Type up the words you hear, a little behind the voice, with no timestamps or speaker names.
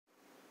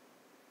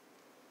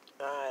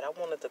Alright, I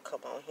wanted to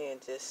come on here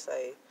and just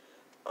say,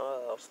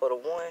 for the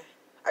one,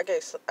 I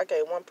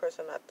gave one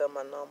person out there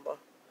my number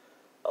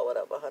or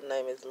whatever. Her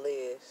name is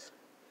Liz.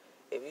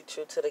 If you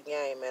true to the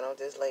game, man, I'm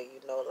just letting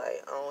you know,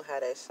 like, I don't have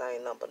that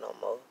same number no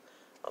more.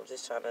 I'm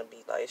just trying to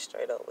be, like,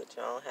 straight up with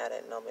you. I don't have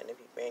that number, and if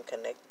you been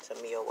connected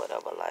to me or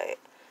whatever, like,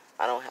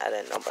 I don't have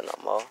that number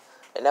no more.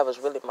 And that was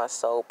really my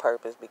sole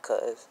purpose,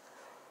 because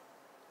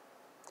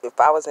if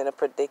I was in a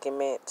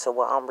predicament to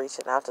where I'm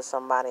reaching out to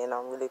somebody and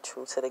I'm really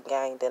true to the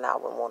game, then I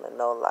would want to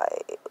know,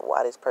 like,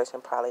 why this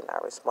person probably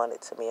not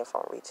responded to me if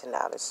I'm reaching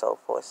out and so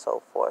forth,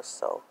 so forth.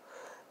 So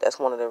that's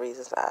one of the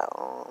reasons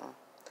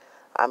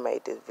I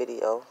made this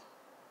video.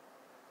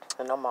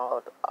 And I'm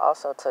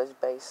also touch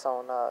base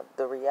on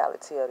the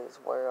reality of this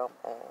world,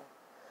 man.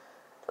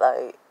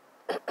 Like,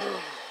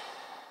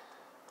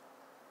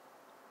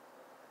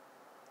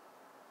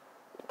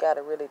 you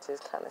gotta really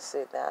just kind of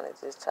sit down and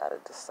just try to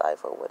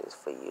decipher what is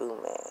for you,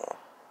 man.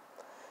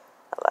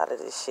 A lot of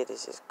this shit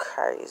is just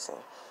crazy.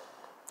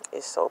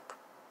 It's so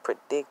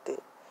predicted.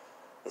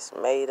 It's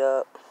made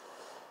up.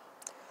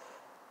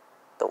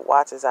 The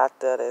watchers out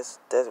there that's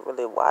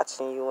really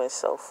watching you and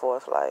so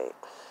forth, like,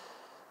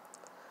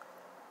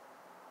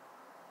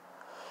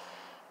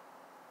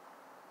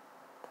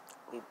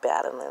 we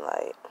battling,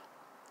 like,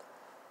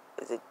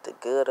 is it the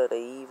good or the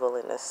evil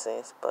in a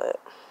sense? But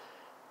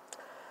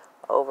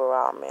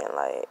overall, man,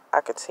 like,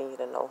 I continue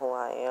to know who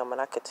I am, and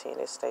I continue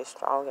to stay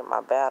strong in my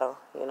battle.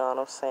 You know what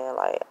I'm saying?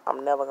 Like,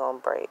 I'm never gonna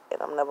break,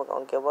 and I'm never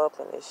gonna give up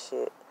in this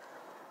shit.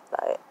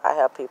 Like, I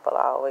have people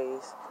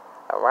always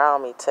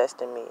around me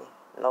testing me.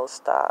 No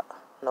stop,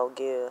 no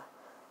give.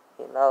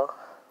 You know,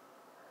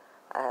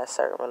 I have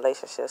certain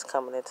relationships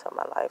coming into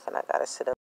my life, and I gotta sit up